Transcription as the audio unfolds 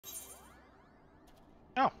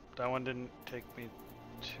Oh, that one didn't take me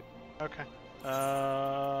to... Okay.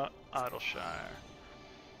 Idleshire.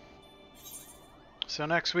 So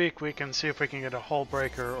next week we can see if we can get a Hull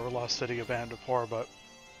Breaker or Lost City of Vandapur, but...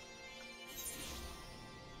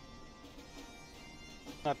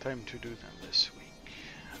 not time to do them this week.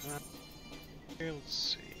 Let's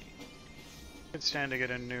see. Could stand to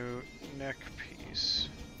get a new neck piece.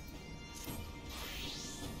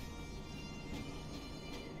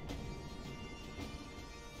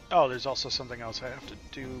 Oh, there's also something else I have to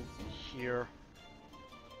do here.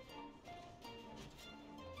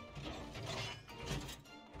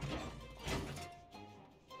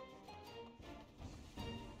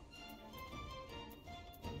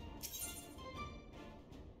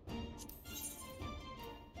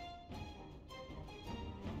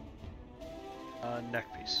 Neck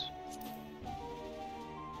piece.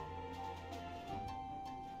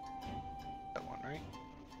 That one, right?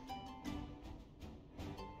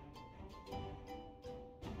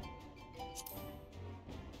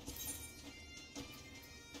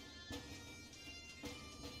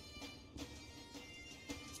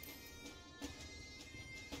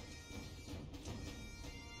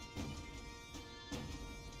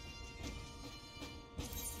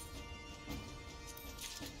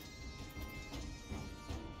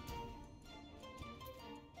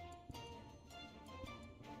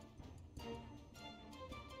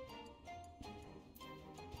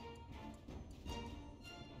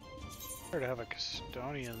 To have a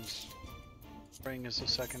custodian's ring as a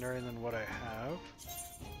secondary than what I have.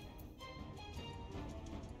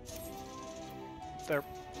 There.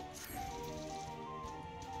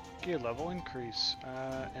 Gear level increase,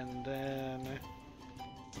 and then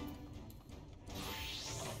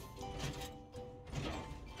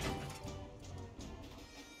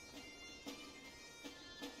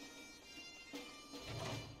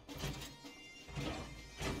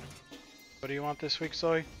what do you want this week,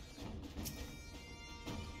 Zoe?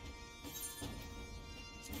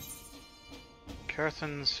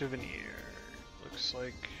 Carthan souvenir. Looks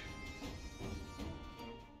like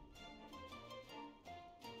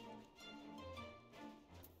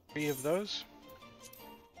 3 of those.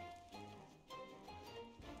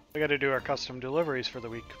 We gotta do our custom deliveries for the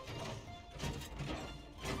week.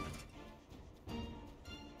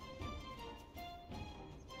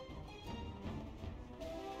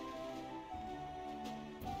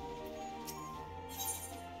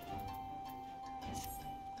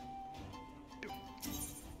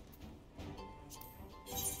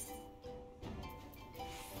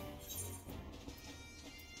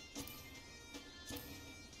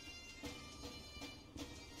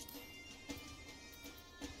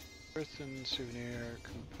 Earthen souvenir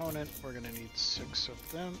component, we're gonna need 6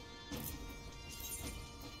 of them.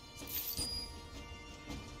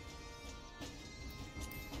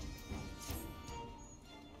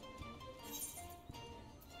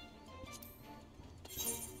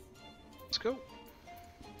 Let's go.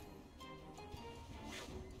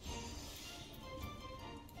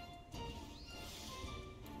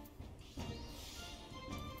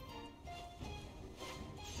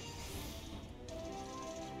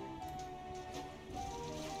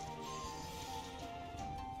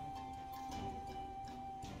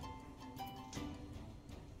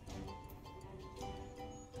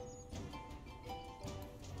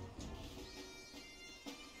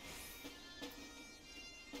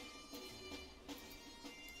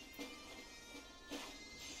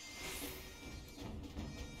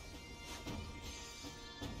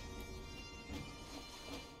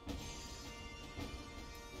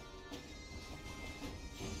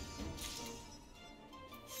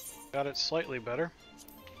 Got it slightly better.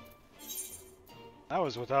 That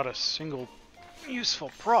was without a single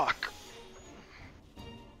useful proc.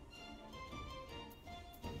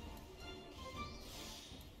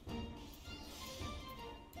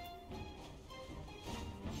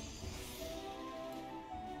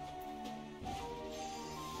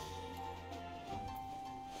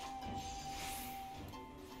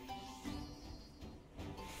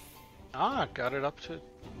 Ah, got it up to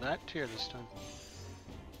that tier this time.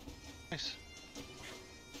 Nice.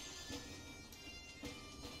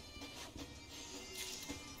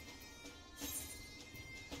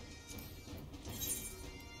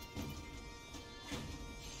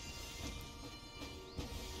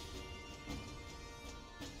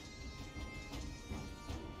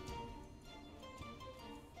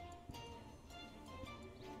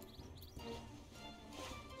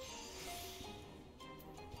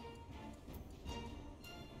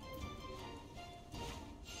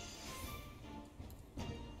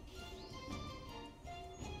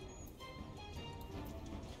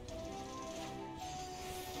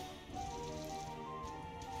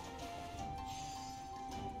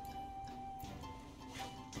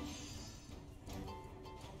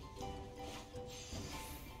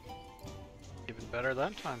 better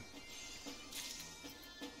that time.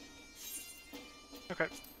 Okay.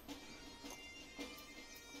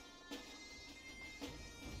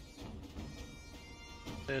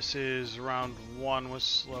 This is round 1 with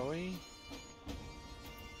Slowy.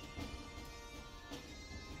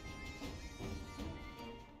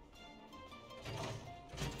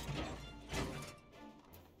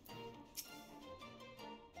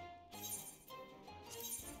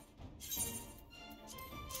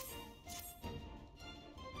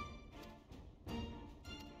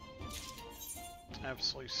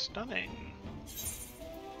 Absolutely stunning.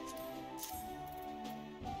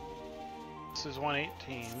 This is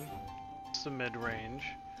 118. It's the mid-range.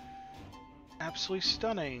 Absolutely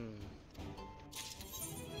stunning.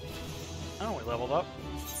 Oh, we leveled up.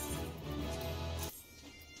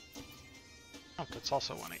 Oh, that's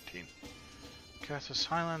also 118. Cathos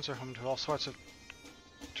Highlands are home to all sorts of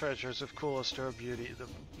treasures of coolest or beauty. The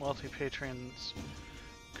wealthy patrons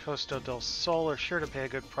Costa del Sol are sure to pay a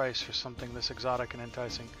good price for something this exotic and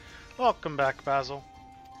enticing. Welcome back, Basil.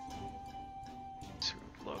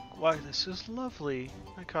 Look, why this is lovely.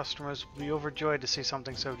 My customers will be overjoyed to see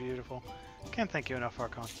something so beautiful. Can't thank you enough,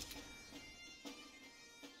 Archon.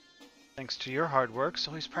 Thanks to your hard work,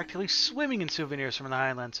 so he's practically swimming in souvenirs from the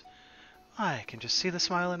Highlands. I can just see the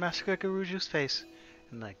smile on Master Garuju's face,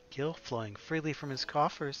 and the gil flowing freely from his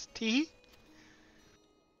coffers. Tee?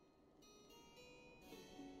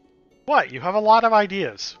 What? You have a lot of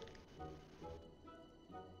ideas.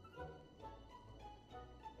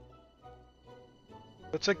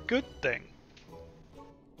 It's a good thing.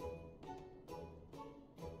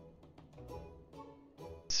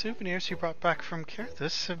 Souvenirs you brought back from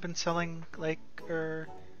Cathos have been selling, like, I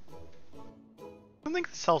don't think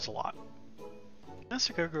it sells a lot.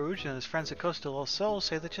 Master Garuju and his friends at Costa del Sol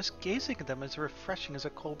say that just gazing at them is refreshing as a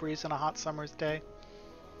cold breeze on a hot summer's day.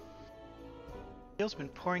 Gil's been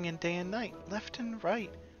pouring in day and night, left and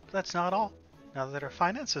right. But that's not all. Now that our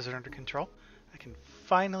finances are under control, I can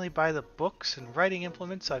finally buy the books and writing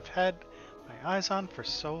implements I've had my eyes on for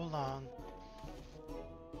so long.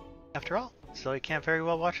 After all, Zoe can't very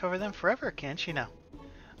well watch over them forever, can she now?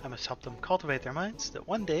 I must help them cultivate their minds, that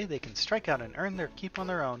one day they can strike out and earn their keep on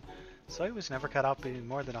their own. Zoe was never cut out being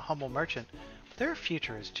more than a humble merchant, but their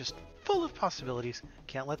future is just full of possibilities.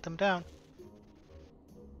 Can't let them down.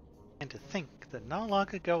 And to think that not long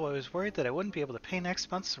ago I was worried that I wouldn't be able to pay next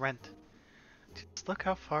month's rent. Just look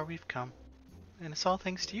how far we've come. And it's all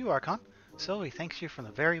thanks to you, Archon. Zoe thanks you from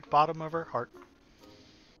the very bottom of her heart.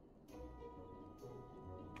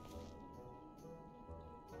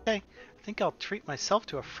 Okay, I think I'll treat myself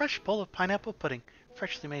to a fresh bowl of pineapple pudding.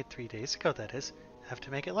 Freshly made 3 days ago, that is. Have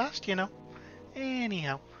to make it last, you know.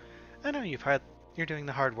 Anyhow, I know you're doing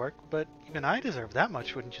the hard work, but even I deserve that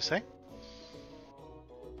much, wouldn't you say?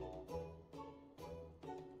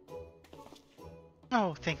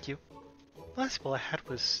 Oh, thank you. The last bowl I had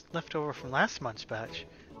was left over from last month's batch,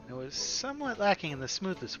 and it was somewhat lacking in the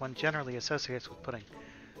smoothness one generally associates with pudding.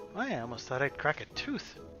 I almost thought I'd crack a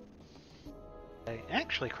tooth. I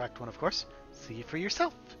actually cracked one, of course. See for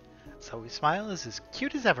yourself. Zoe's smile is as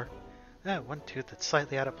cute as ever. That one tooth that's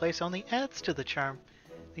slightly out of place only adds to the charm.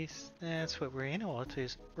 At least that's what Rowena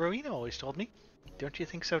always told me. Don't you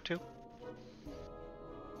think so too?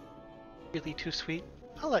 Really too sweet?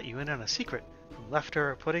 I'll let you in on a secret. From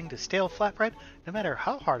leftover pudding to stale flatbread, no matter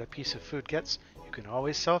how hard a piece of food gets, you can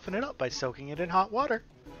always soften it up by soaking it in hot water.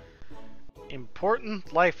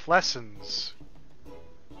 Important life lessons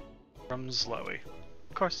from Zoe.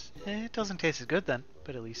 Of course, it doesn't taste as good then,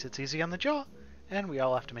 but at least it's easy on the jaw. And we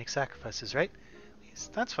all have to make sacrifices, right? At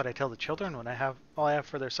least that's what I tell the children when all I have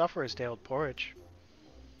for their supper is day-old porridge.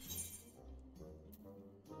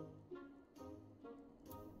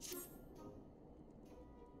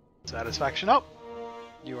 Satisfaction up!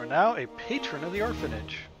 You are now a patron of the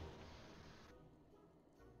orphanage.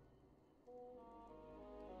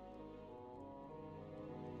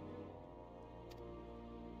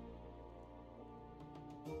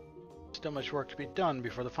 Still much work to be done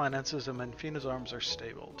before the finances of Menfina's arms are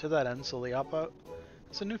stable. To that end, Soliapa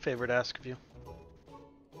has a new favor to ask of you.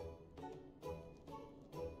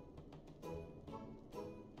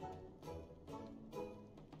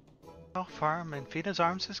 How far Menfina's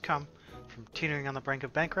arms has come, from teetering on the brink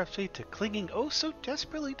of bankruptcy to clinging oh so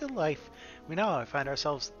desperately to life. We now find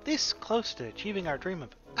ourselves this close to achieving our dream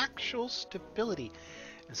of actual stability.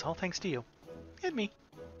 It's all thanks to you. And me.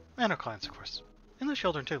 And our clients, of course. And the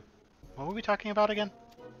children, too. What were we talking about again?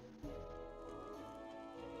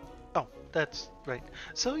 Oh, that's right.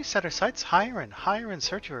 Zoe set her sights higher and higher in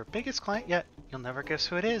search of her biggest client yet. You'll never guess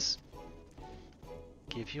who it is.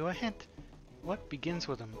 Give you a hint. What begins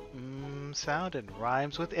with a sound and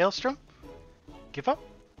rhymes with Aelstrom? Give up?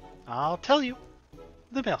 I'll tell you.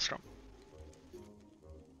 The Maelstrom.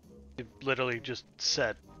 It literally just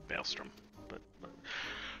said Maelstrom. But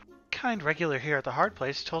kind regular here at the Hard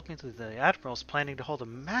Place told me that the Admiral's planning to hold a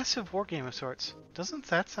massive war game of sorts. Doesn't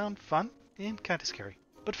that sound fun? And kinda scary.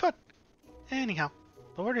 But fun. Anyhow,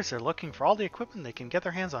 the Orders are looking for all the equipment they can get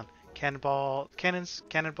their hands on. Cannonballs,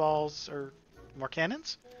 or more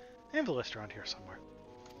cannons? They have a list around here somewhere.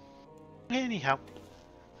 Anyhow,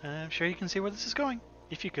 I'm sure you can see where this is going.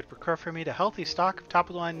 If you could procure for me a healthy stock of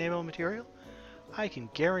top-of-the-line naval material, I can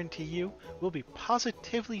guarantee you we'll be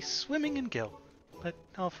positively swimming in gil. But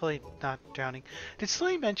hopefully not drowning. Did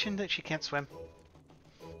Slee mention that she can't swim?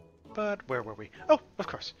 But where were we? Oh, of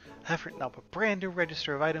course. I've written up a brand new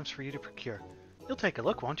register of items for you to procure. You'll take a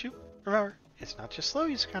look, won't you? Remember, it's not just Slow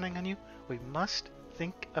who's counting on you. We must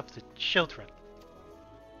think of the children.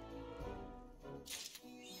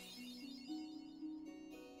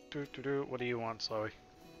 What do you want, Slowy?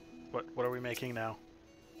 What are we making now?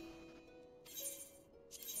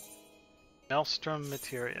 Maelstrom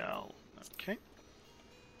material. Okay.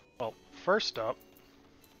 Well, first up,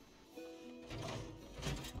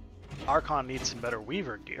 Archon needs some better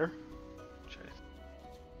Weaver gear.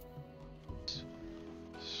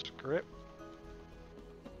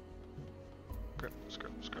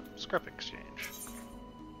 Script exchange.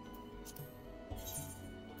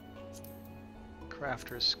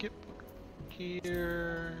 Crafter's skip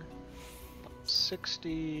gear.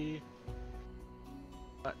 60.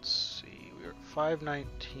 Let's see, we're at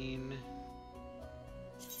 519.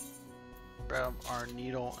 Grab our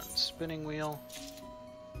needle and spinning wheel.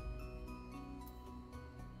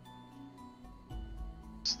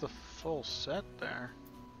 It's the full set there.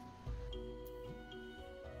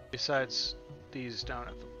 Besides these down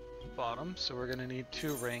at the bottom, so we're gonna need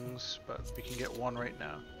 2 rings, but we can get 1 right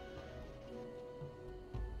now.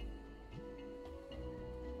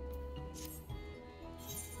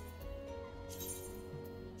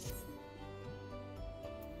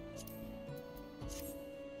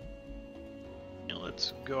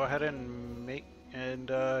 Let's go ahead and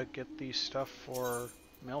get the stuff for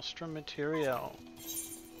Maelstrom material.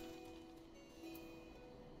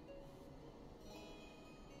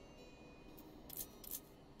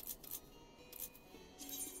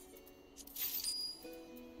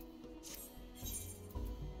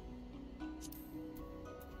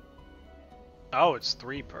 Oh, it's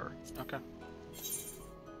 3 per. Okay.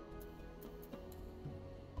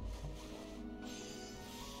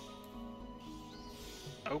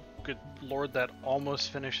 Oh, good lord, that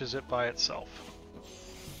almost finishes it by itself.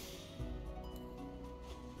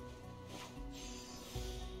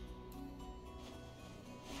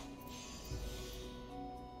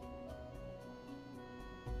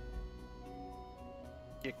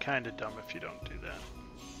 You're kinda dumb if you don't do that.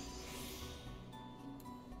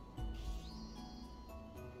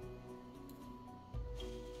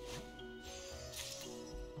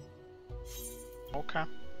 Okay,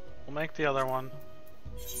 we'll make the other one.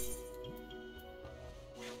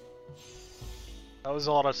 That was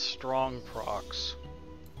a lot of strong procs.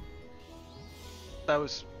 That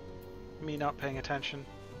was me not paying attention.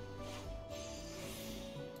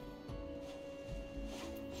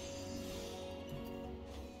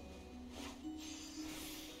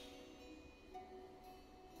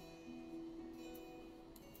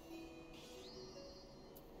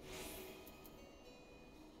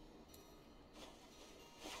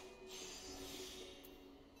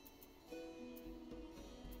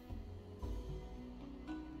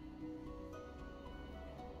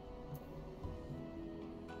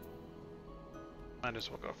 Might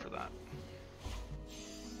as well go for that.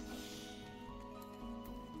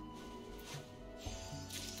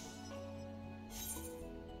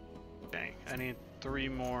 Okay, I need 3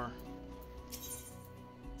 more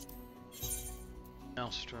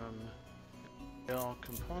Maelstrom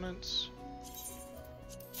components.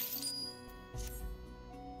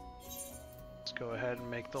 Let's go ahead and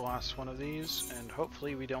make the last one of these, and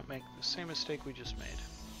hopefully we don't make the same mistake we just made.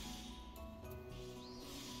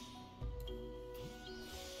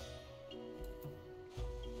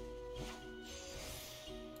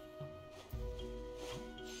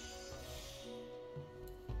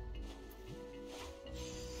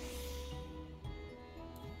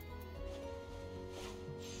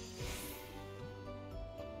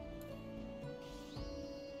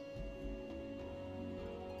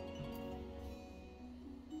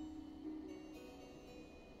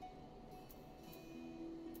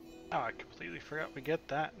 Oh, I completely forgot we get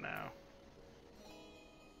that now.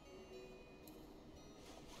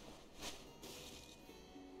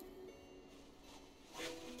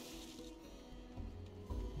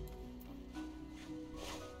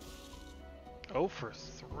 0 for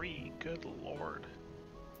 3, good lord.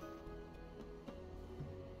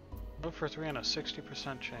 0 for 3 and a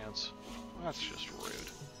 60% chance. That's just rude.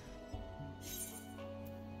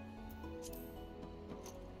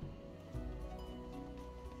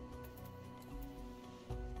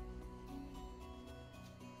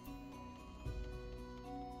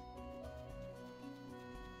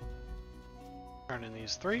 Turn in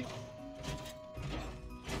these 3.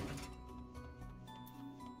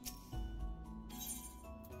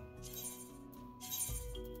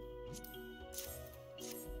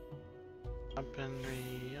 Dump in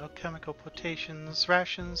the alchemical potations,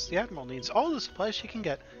 rations. The Admiral needs all the supplies she can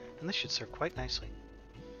get, and this should serve quite nicely.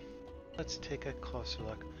 Let's take a closer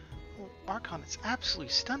look. Oh, Archon, it's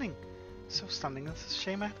absolutely stunning. So stunning, it's a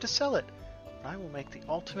shame I have to sell it. But I will make the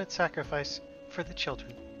ultimate sacrifice for the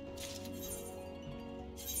children.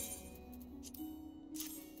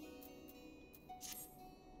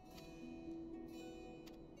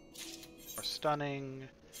 More stunning.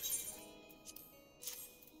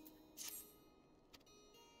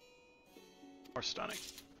 More stunning.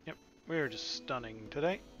 Yep, we're just stunning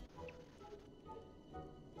today.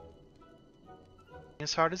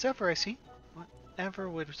 As hard as ever, I see. Whatever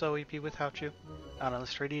would Zoe be without you? Out on the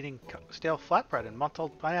street eating stale flatbread and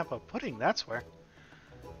mottled pineapple pudding, that's where.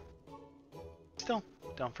 Still,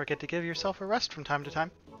 don't forget to give yourself a rest from time to time.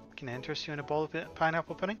 Can I interest you in a bowl of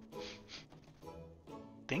pineapple pudding?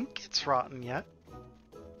 Think it's rotten yet?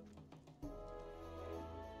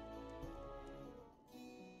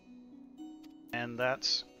 And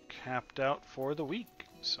that's capped out for the week.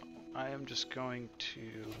 So I am just going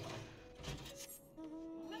to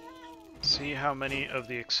see how many of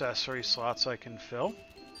the accessory slots I can fill.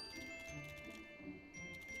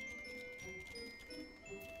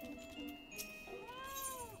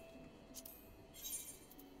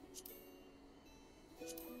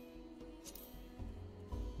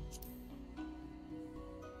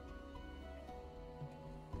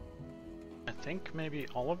 I think maybe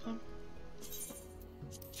all of them?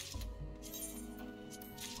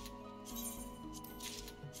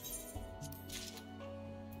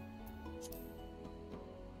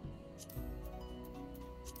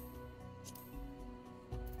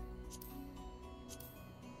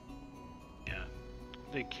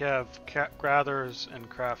 They have Gatherers and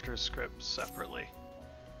Crafters scripts separately.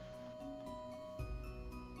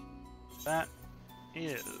 That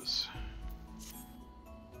is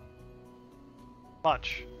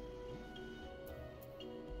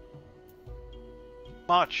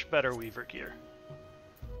much better Weaver gear.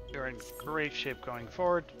 You're in great shape going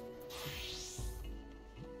forward.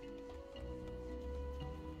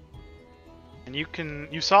 And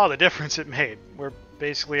you saw the difference it made. We're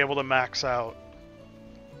basically able to max out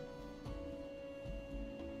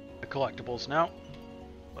collectibles now,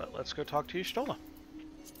 but let's go talk to Y'shtola.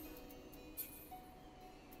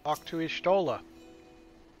 Talk to Y'shtola.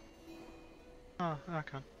 Ah,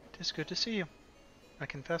 Archon, 'tis good to see you. I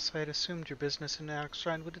confess I had assumed your business in Alex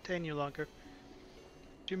Shrine would detain you longer.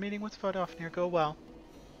 Did your meeting with Fodofnir go well?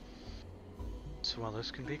 So well as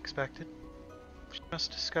can be expected. She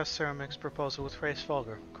must discuss Ceramic's proposal with Race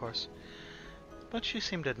Fulgur, of course, but she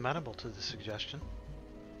seemed amenable to the suggestion.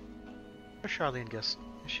 Where's Charlene Guest?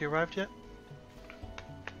 Has she arrived yet?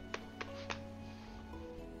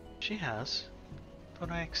 She has. But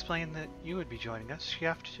when I explained that you would be joining us, she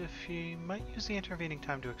asked if she might use the intervening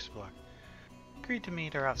time to explore. Agreed to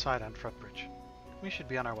meet her outside on Footbridge. We should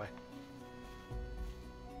be on our way.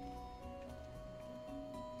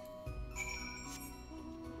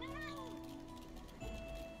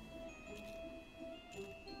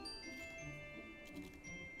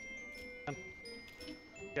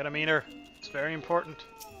 Gotta meet her. It's very important.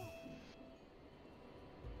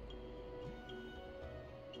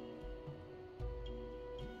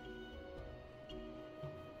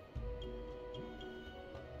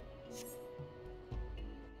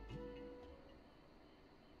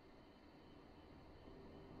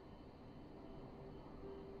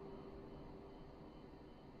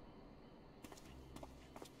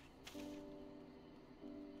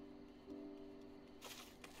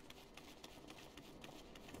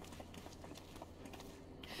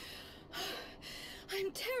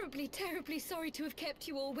 I'm terribly sorry to have kept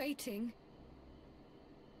you all waiting.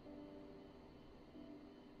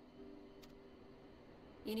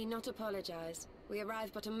 You need not apologize. We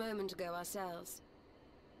arrived but a moment ago ourselves.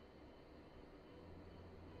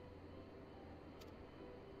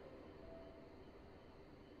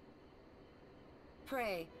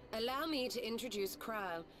 Pray, allow me to introduce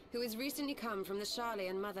Kryle, who has recently come from the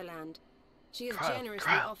Sharlayan motherland. She has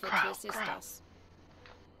generously offered to assist us.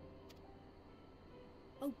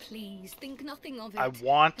 Oh, please, think nothing of it. I A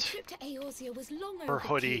want trip to Eorzea was long her overdue.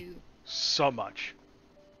 hoodie so much.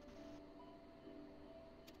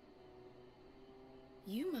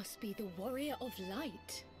 You must be the Warrior of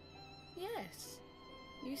Light. Yes,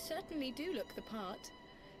 you certainly do look the part.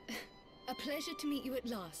 A pleasure to meet you at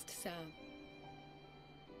last, sir.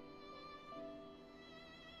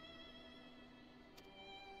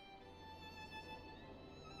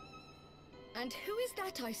 And who is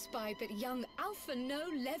that I spy but young Alpha No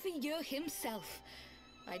Levieux himself?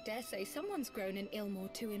 I dare say someone's grown an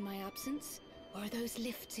Ilmor too in my absence. Or are those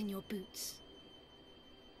lifts in your boots?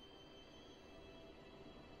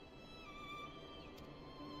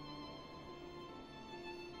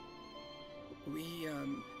 We,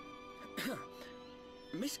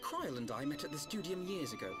 Miss Cryle and I met at the Studium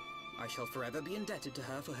years ago. I shall forever be indebted to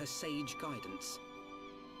her for her sage guidance.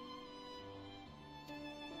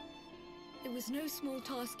 It was no small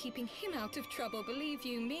task keeping him out of trouble, believe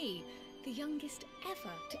you me. The youngest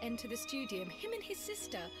ever to enter the Studium, him and his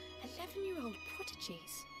sister, 11-year-old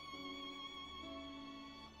prodigies.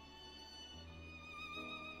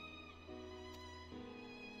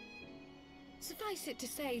 Suffice it to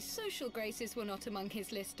say, social graces were not among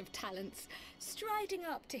his list of talents. Striding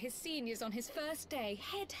up to his seniors on his first day,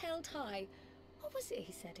 head held high. What was it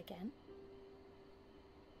he said again?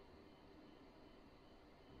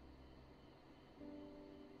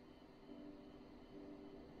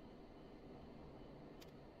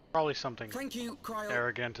 Probably something Thank you, Cryle.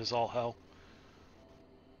 arrogant as all hell.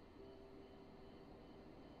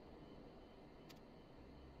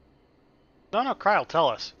 No, Cryle, tell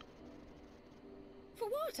us. For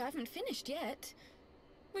what? I haven't finished yet.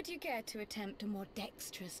 Would you care to attempt a more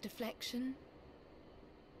dexterous deflection?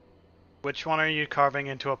 Which one are you carving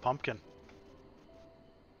into a pumpkin?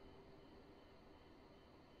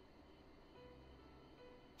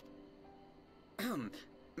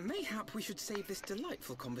 Mayhap we should save this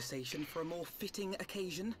delightful conversation for a more fitting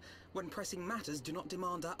occasion, when pressing matters do not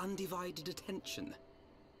demand our undivided attention.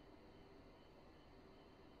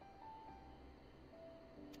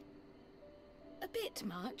 A bit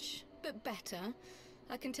much, but better.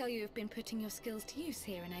 I can tell you have been putting your skills to use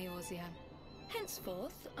here in Eorzea.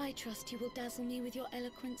 Henceforth, I trust you will dazzle me with your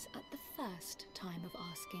eloquence at the first time of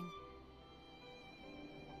asking.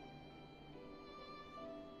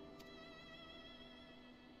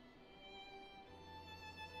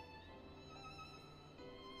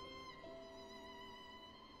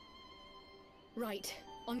 Right,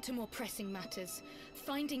 on to more pressing matters.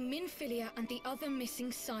 Finding Minfilia and the other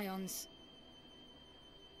missing scions.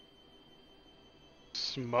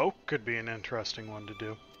 Smoke could be an interesting one to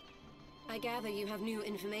do. I gather you have new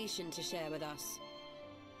information to share with us.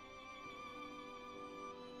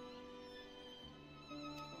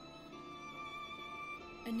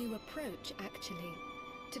 A new approach, actually.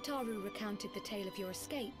 Tataru recounted the tale of your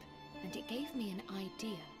escape, and it gave me an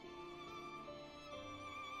idea.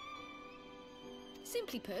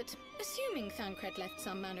 Simply put, assuming Thancred left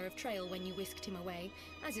some manner of trail when you whisked him away,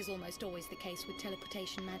 as is almost always the case with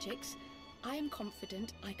teleportation magics, I am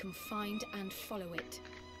confident I can find and follow it.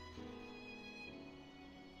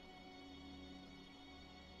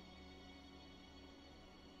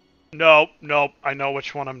 Nope, I know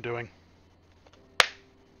which one I'm doing.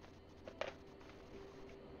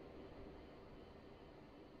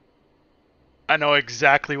 I know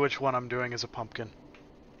exactly which one I'm doing as a pumpkin.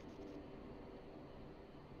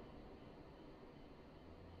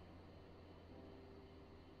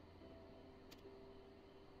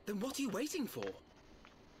 Then what are you waiting for?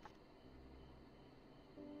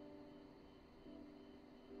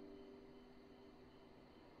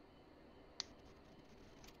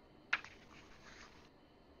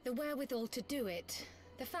 The wherewithal to do it.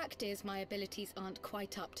 The fact is, my abilities aren't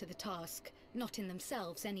quite up to the task. Not in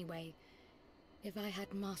themselves, anyway. If I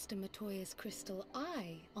had Master Miqo'te's crystal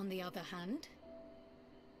eye, on the other hand...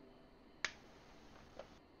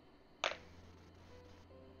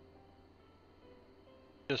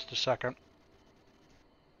 Just a second.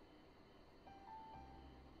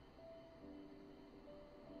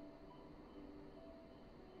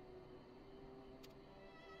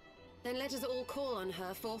 Then let us all call on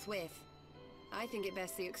her forthwith. I think it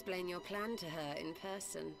best you explain your plan to her in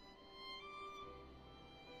person.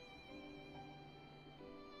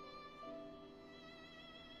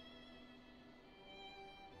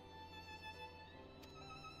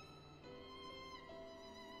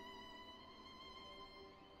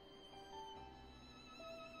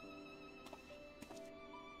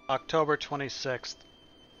 October 26th.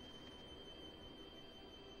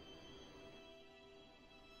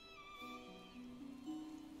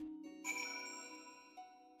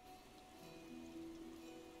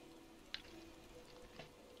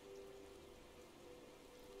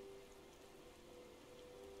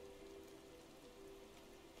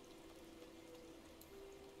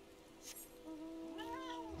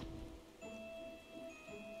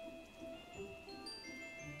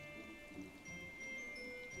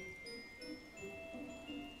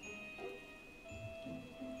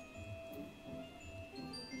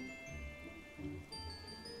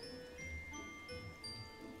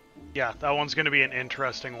 Yeah, that one's going to be an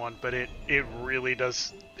interesting one, but it really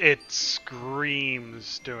does, it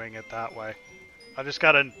screams doing it that way. I just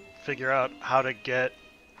got to figure out how to get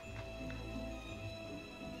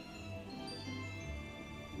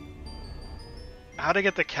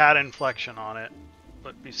the cat inflection on it.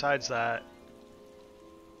 But besides that,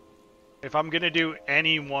 if I'm going to do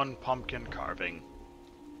any one pumpkin carving,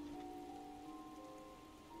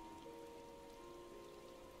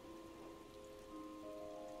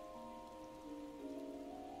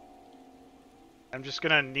 I'm just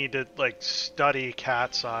gonna need to, like, study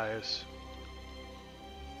cat's eyes.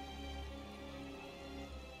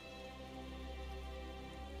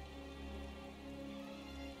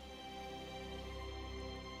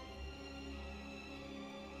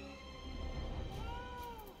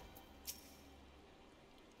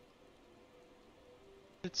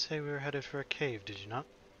 You did say we were headed for a cave, did you not?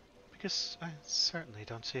 Because I certainly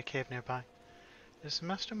don't see a cave nearby. Is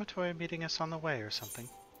Master Miqo'te meeting us on the way or something?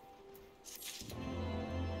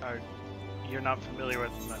 You're not familiar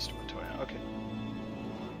with Master Miqo'te? Okay.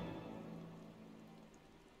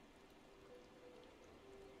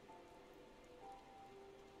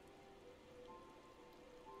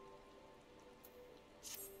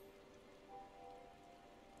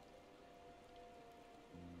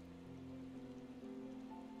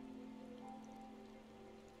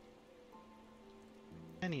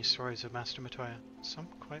 Many stories of Master Miqo'te, some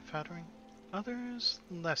quite flattering, others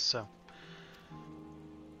less so.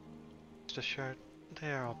 Rest assured,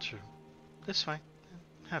 they are all true. This way.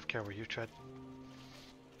 Have care where you tread.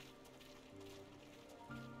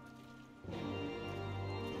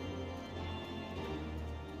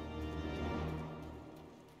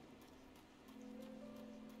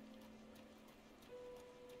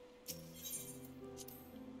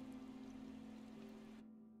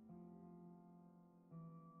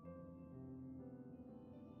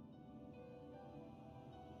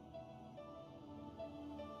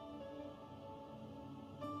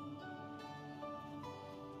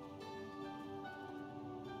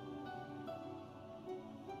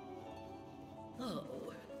 Oh,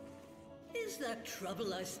 is that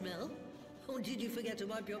trouble I smell? Or did you forget to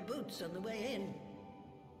wipe your boots on the way in?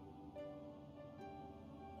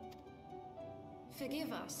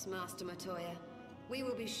 Forgive us, Master Miqo'te. We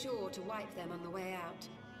will be sure to wipe them on the way out.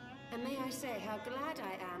 And may I say how glad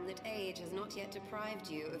I am that age has not yet deprived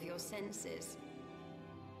you of your senses.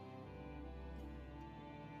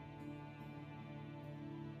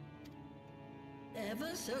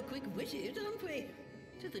 Ever so quick-witted, aren't we?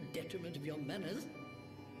 To the detriment of your manners.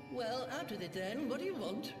 Well, out with it then. What do you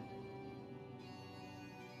want?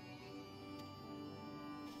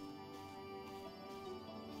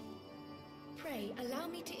 Pray, allow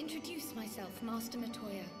me to introduce myself, Master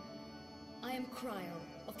Miqo'te. I am Kryl,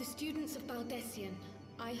 of the students of Baldessian.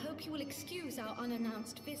 I hope you will excuse our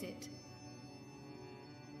unannounced visit.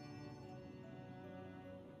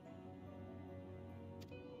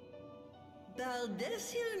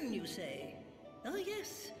 Baldessian, you say? Oh,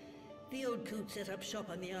 yes. The old coot set up shop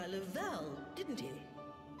on the Isle of Val, didn't he?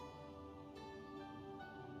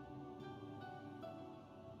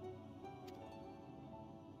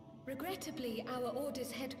 Regrettably, our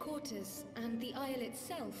order's headquarters and the Isle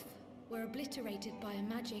itself were obliterated by a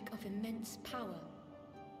magic of immense power.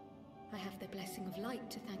 I have the blessing of light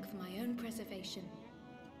to thank for my own preservation.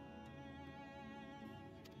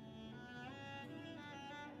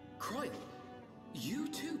 Kryl, you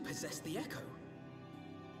too possess the Echo.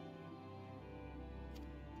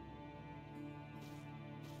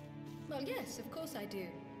 Well, yes, of course I do.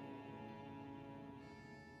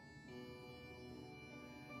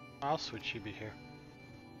 Why else would she be here?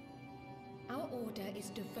 Our order is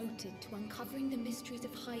devoted to uncovering the mysteries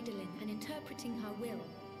of Hydaelyn and interpreting her will,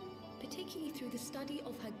 particularly through the study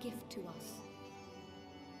of her gift to us.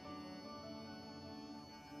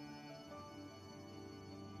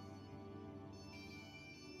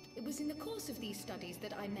 It was in the course of these studies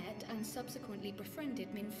that I met and subsequently befriended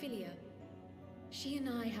Minfilia. She and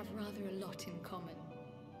I have rather a lot in common.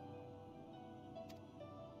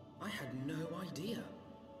 I had no idea.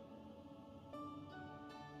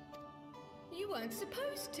 You weren't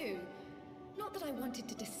supposed to. Not that I wanted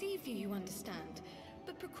to deceive you, you understand,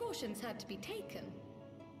 but precautions had to be taken.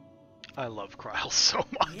 I love Kryl so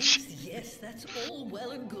much. Yes, yes, that's all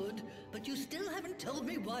well and good, but you still haven't told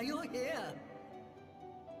me why you're here.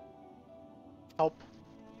 Help.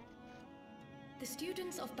 The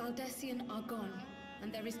students of Baldessian are gone,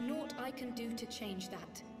 and there is naught I can do to change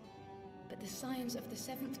that. But the science of the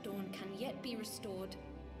Seventh Dawn can yet be restored,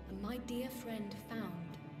 and my dear friend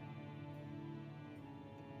found.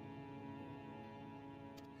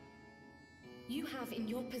 You have in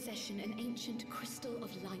your possession an ancient crystal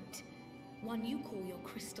of light, one you call your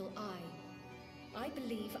crystal eye. I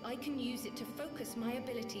believe I can use it to focus my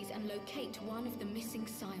abilities and locate one of the missing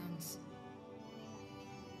scions.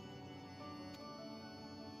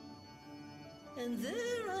 And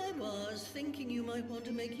there I was, thinking you might want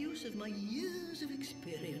to make use of my years of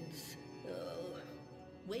experience. Oh,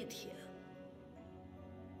 wait here.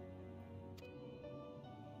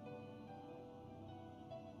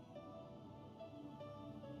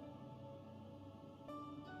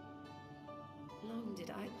 Long did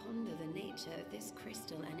I ponder the nature of this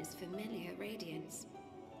crystal and its familiar radiance,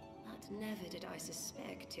 but never did I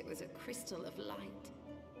suspect it was a crystal of light.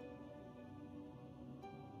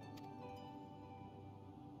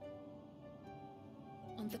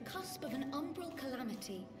 On the cusp of an umbral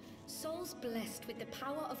calamity, souls blessed with the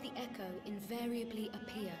power of the Echo invariably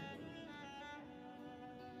appear.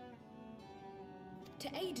 To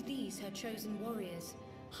aid these, her chosen warriors,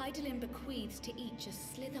 Hydaelyn bequeaths to each a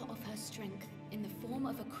slither of her strength in the form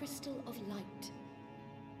of a crystal of light.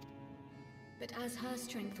 But as her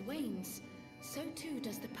strength wanes, so too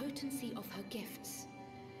does the potency of her gifts.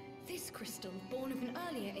 This crystal, born of an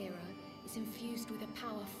earlier era, is infused with a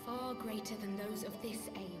power far greater than those of this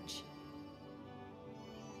age.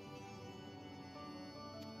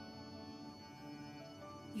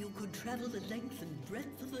 You could travel the length and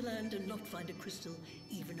breadth of the land and not find a crystal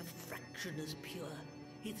even a fraction as pure.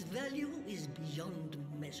 Its value is beyond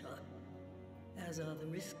measure, as are the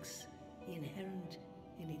risks inherent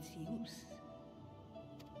in its use.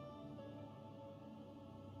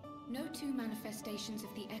 No two manifestations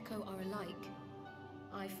of the Echo are alike.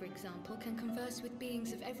 I, for example, can converse with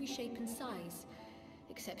beings of every shape and size,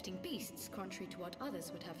 excepting beasts, contrary to what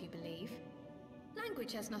others would have you believe.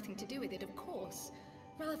 Language has nothing to do with it, of course.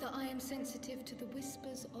 Rather, I am sensitive to the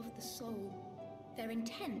whispers of the soul. Their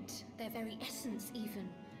intent, their very essence even,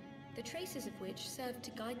 the traces of which serve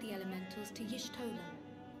to guide the elementals to Y'shtola.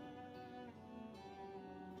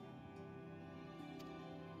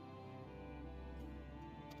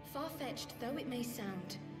 Far-fetched though it may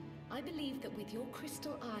sound, I believe that with your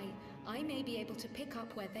crystal eye, I may be able to pick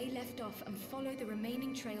up where they left off and follow the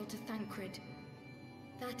remaining trail to Thancred.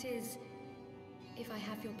 That is, if I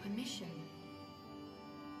have your permission.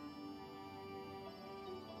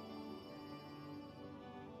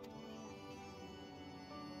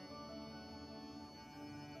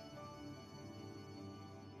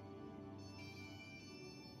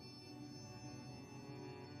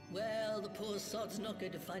 Well, the poor sod's not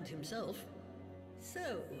going to find himself.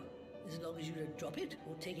 So, as long as you don't drop it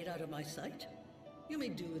or take it out of my sight, you may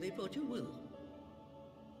do with it what you will.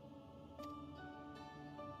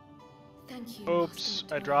 Thank you, Oops,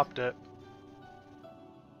 Master I Matoya. dropped it.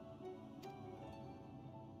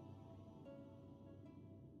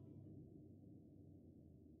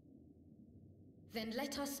 Then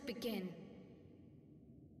let us begin.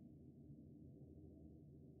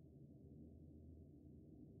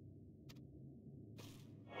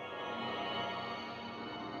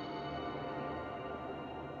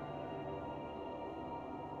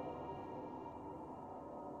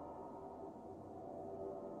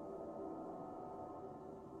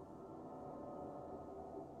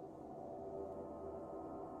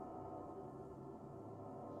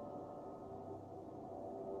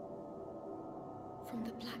 From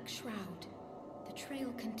the Black Shroud, the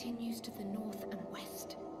trail continues to the north and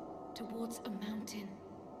west, towards a mountain,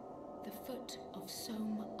 the foot of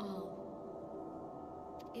Som Al.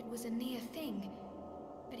 It was a near thing,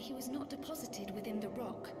 but he was not deposited within the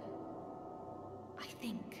rock. I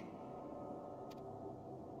think.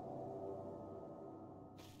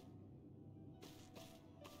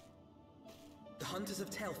 The hunters of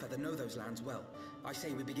Tailfeather know those lands well. I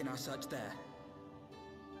say we begin our search there.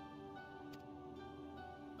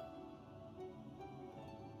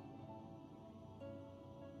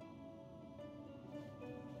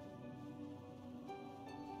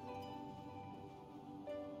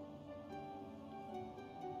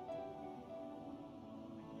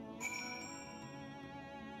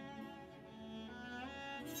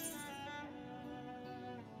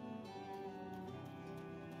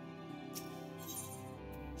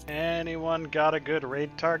 Anyone got a good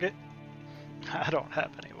raid target? I don't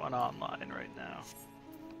have anyone online right now.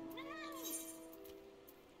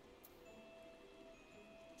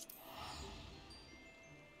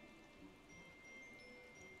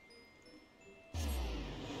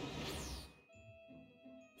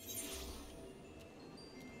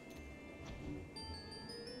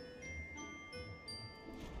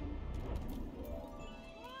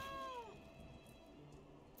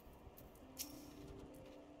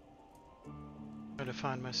 to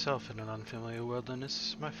find myself in an unfamiliar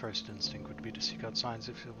wilderness, my first instinct would be to seek out signs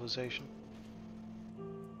of civilization.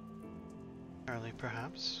 Early,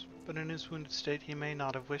 perhaps, but in his wounded state he may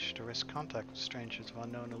not have wished to risk contact with strangers of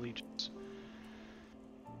unknown allegiance.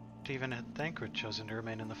 But even had Thancred chosen to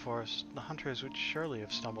remain in the forest, the hunters would surely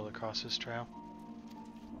have stumbled across his trail.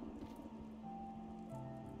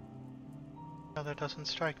 That doesn't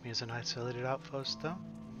strike me as an isolated outpost, though.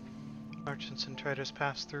 Merchants and traders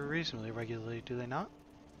pass through reasonably regularly, do they not?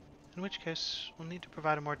 In which case, we'll need to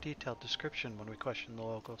provide a more detailed description when we question the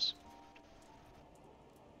locals.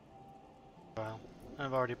 Well,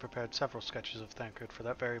 I've already prepared several sketches of Thancred for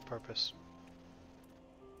that very purpose.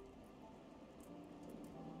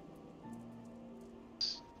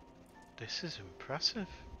 This is impressive.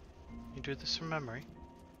 You drew this from memory?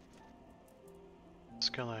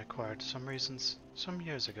 Skill I acquired some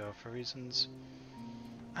years ago for reasons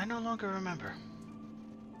I no longer remember.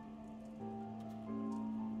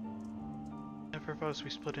 I propose we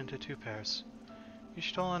split into two pairs.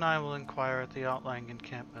 Miqo'te and I will inquire at the outlying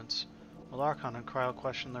encampments, while Archon and Cry will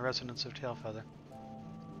question the residents of Tailfeather.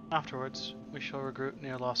 Afterwards, we shall regroup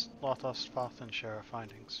near Lothos Foth and share our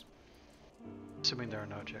findings. Assuming there are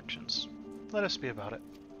no objections. Let us be about it.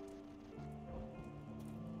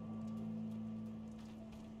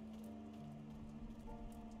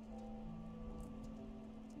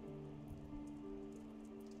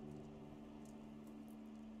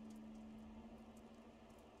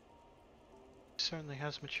 He certainly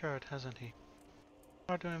has matured, hasn't he?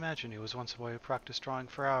 Hard to imagine he was once a boy who practiced drawing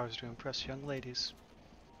for hours to impress young ladies.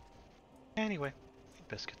 Anyway, we'd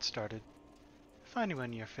best get started. Find me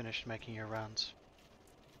when you're finished making your rounds.